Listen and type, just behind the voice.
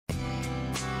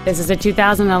This is a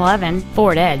 2011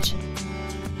 Ford Edge.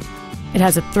 It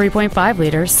has a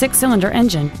 3.5-liter six-cylinder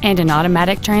engine and an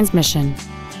automatic transmission.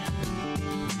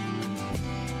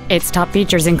 Its top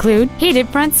features include heated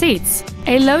front seats,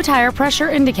 a low tire pressure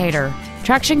indicator,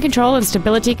 traction control and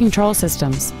stability control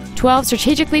systems, 12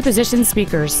 strategically positioned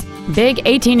speakers, big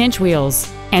 18-inch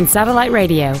wheels, and satellite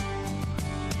radio.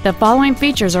 The following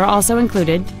features are also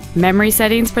included: memory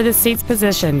settings for the seat's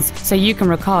positions so you can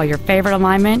recall your favorite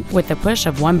alignment with the push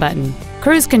of one button,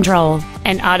 cruise control,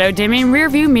 an auto-dimming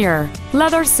rear-view mirror,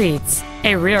 leather seats,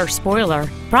 a rear spoiler,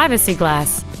 privacy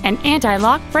glass, an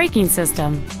anti-lock braking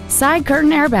system, side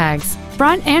curtain airbags,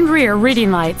 front and rear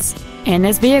reading lights, and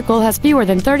this vehicle has fewer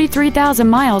than 33,000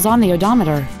 miles on the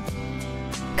odometer.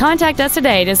 Contact us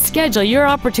today to schedule your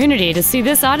opportunity to see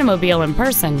this automobile in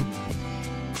person.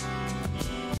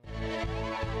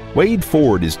 Wade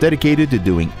Ford is dedicated to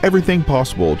doing everything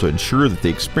possible to ensure that the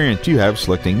experience you have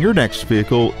selecting your next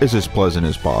vehicle is as pleasant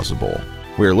as possible.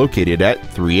 We are located at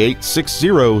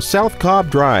 3860 South Cobb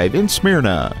Drive in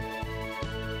Smyrna.